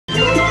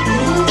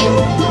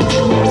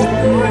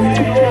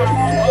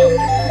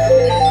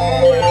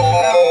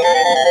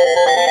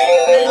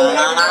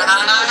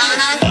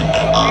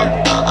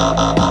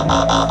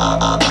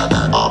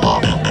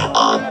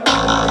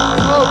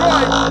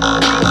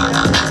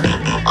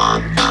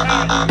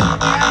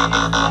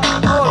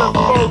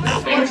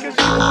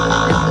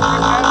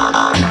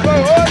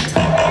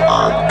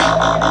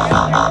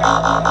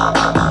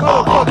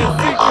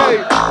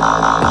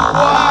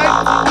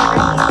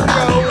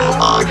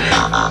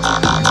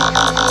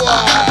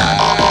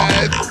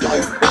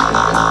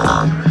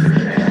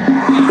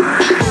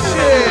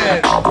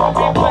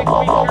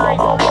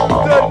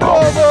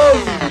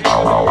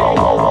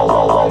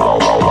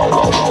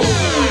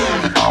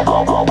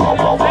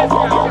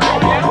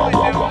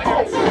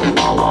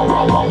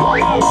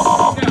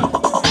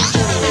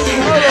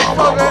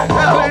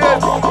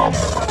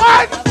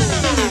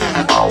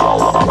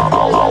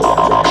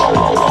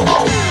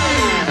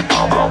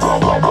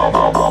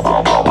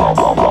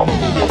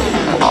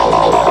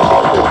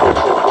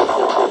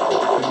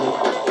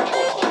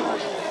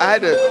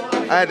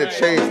had to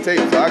change tape,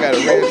 so I got to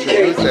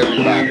reintroduce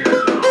everybody.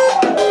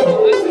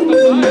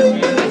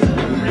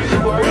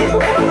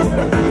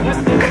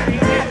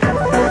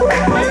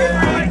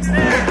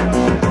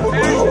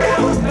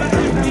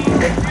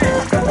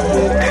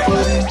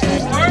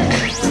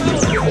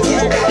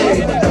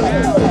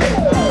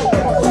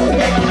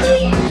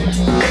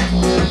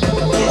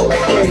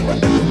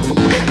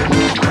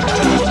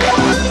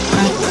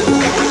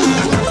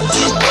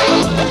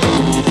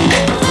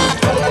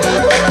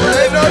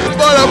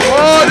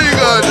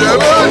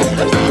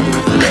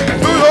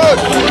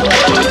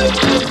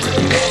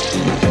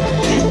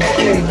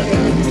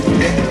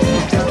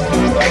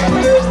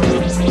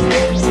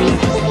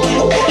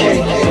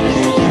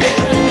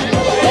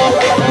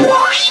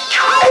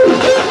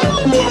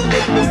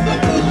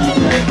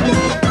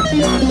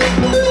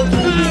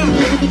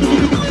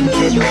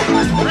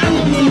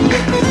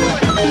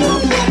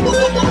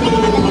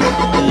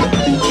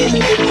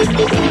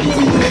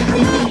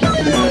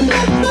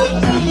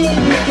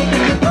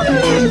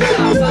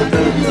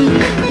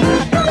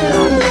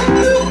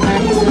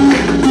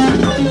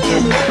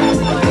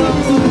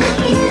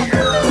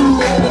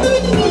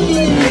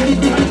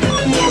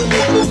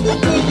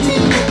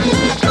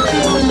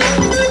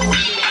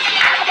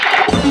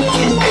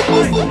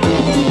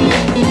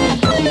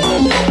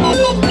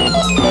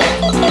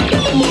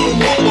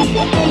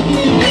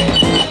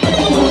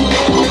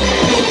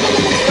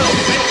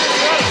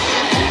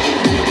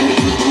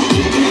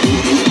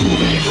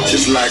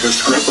 Like a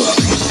stripper.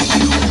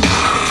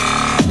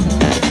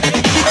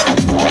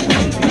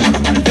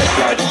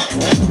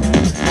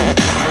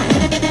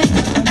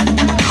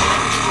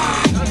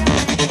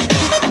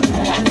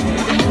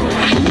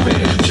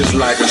 Just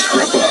like a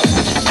stripper.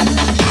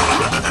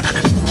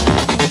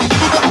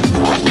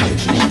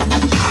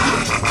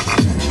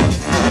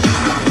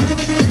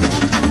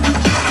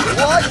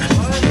 What?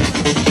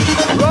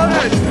 Run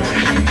it!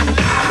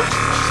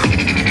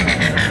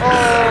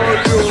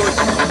 Oh, dude.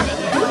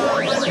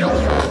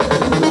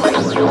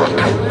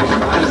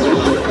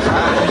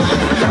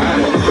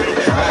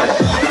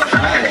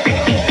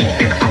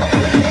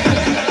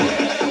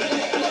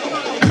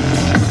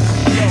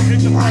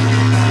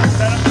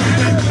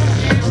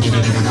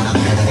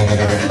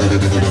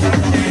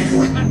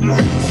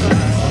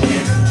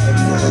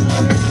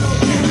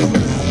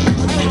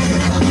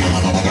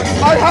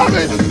 I have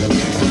it!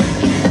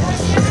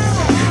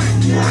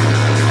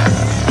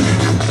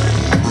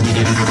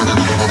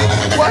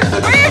 What?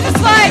 We're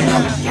just like,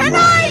 can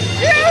I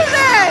do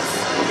this?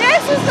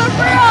 This is the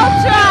real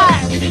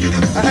track!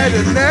 I had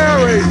to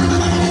narrate.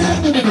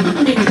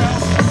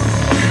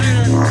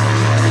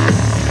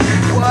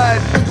 What?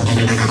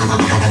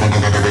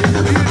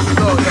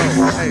 No,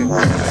 hey.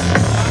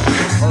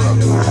 Hold up.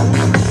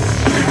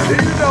 Do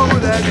you know who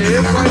that is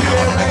right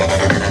there?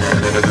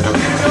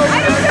 I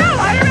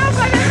don't know if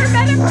I've ever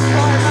met him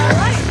before in my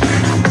life.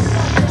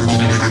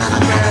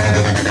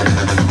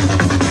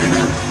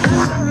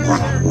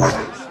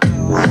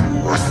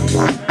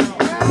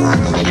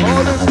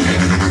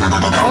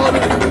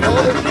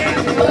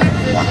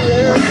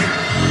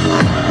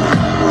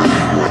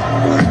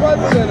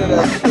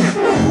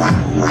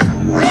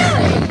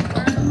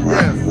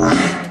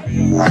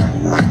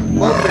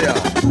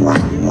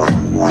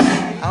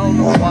 I don't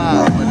know why,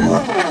 but it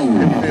feels.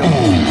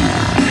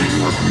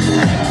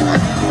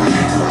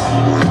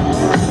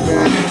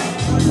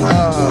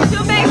 To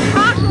make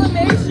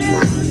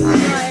proclamations,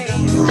 like.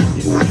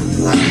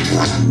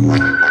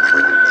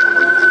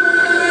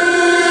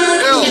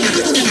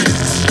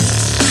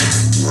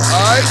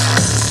 Alright.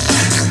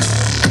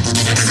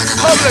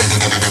 Public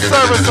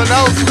service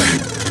announcement.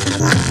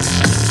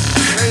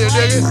 There you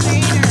dig it?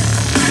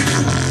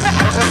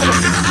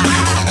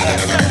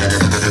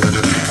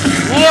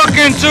 Look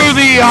into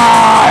the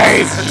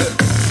eyes!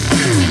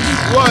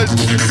 What?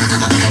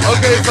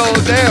 Okay, so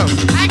damn.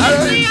 I can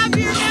see up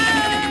your nose!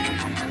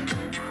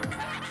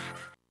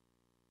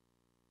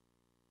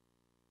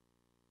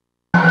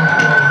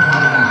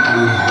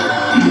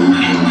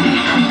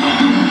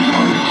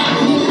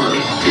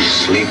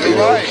 Sleeping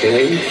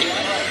okay?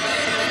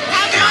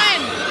 Have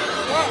fun!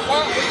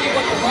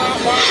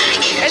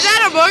 Is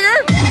that a booger?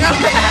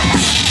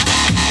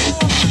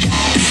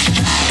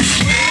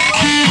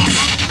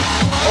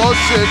 Oh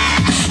shit.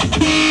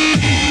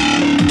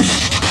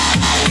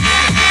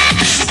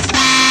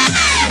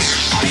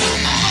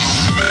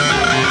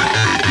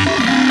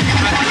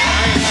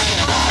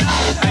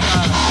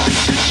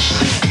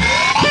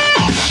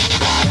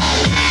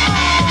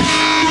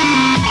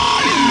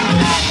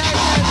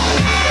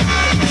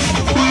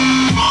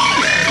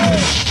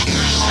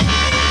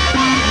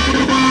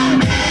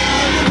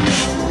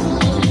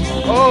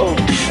 Oh.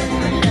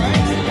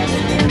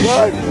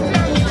 What?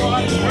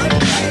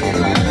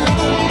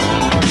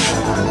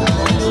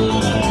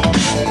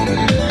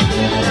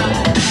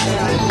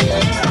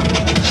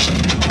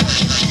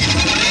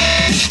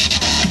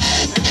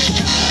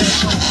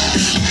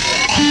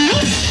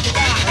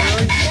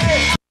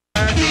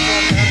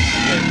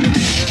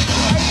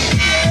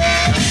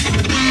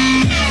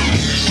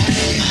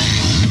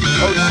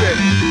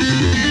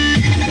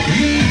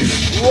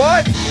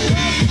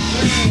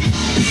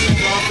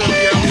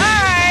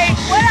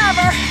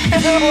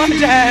 Watch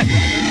that.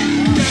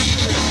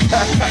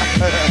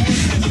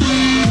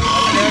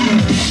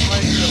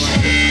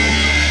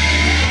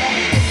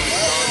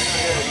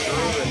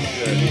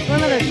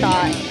 Another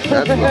shot.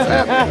 That's what's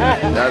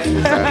happening. That's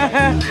what's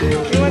happening.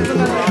 He wants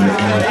another shot.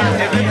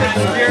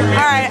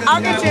 Alright,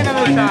 I'll get you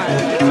another shot.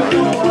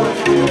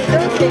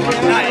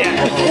 Not yet.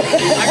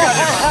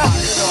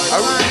 I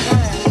got it.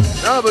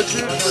 No, but you.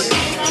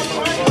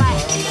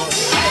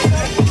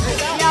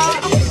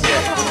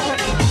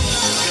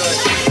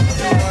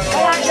 I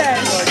like that.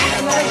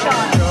 Another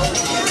shot.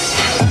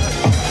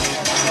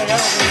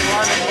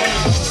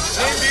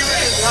 Me and B were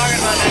just talking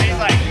about that. He's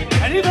like,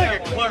 I need like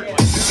a clerk.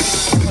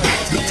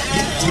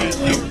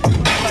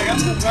 Like, I'm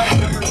just writing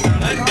numbers down.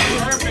 That's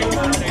perfect.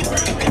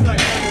 He's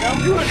like, I'm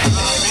doing it.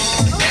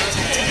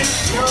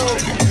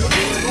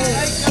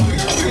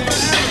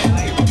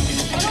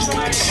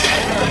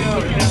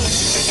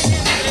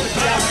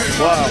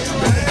 Wow.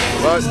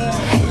 What?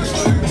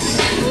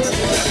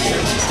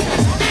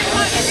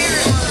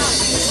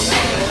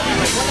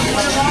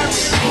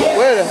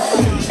 Where the?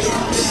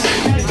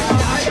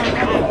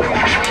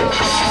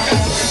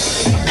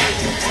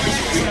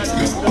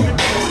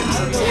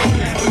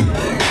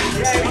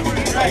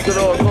 Keep it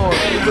all going.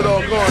 Keep it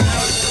all going.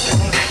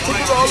 Keep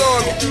it all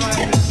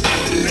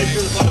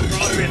on.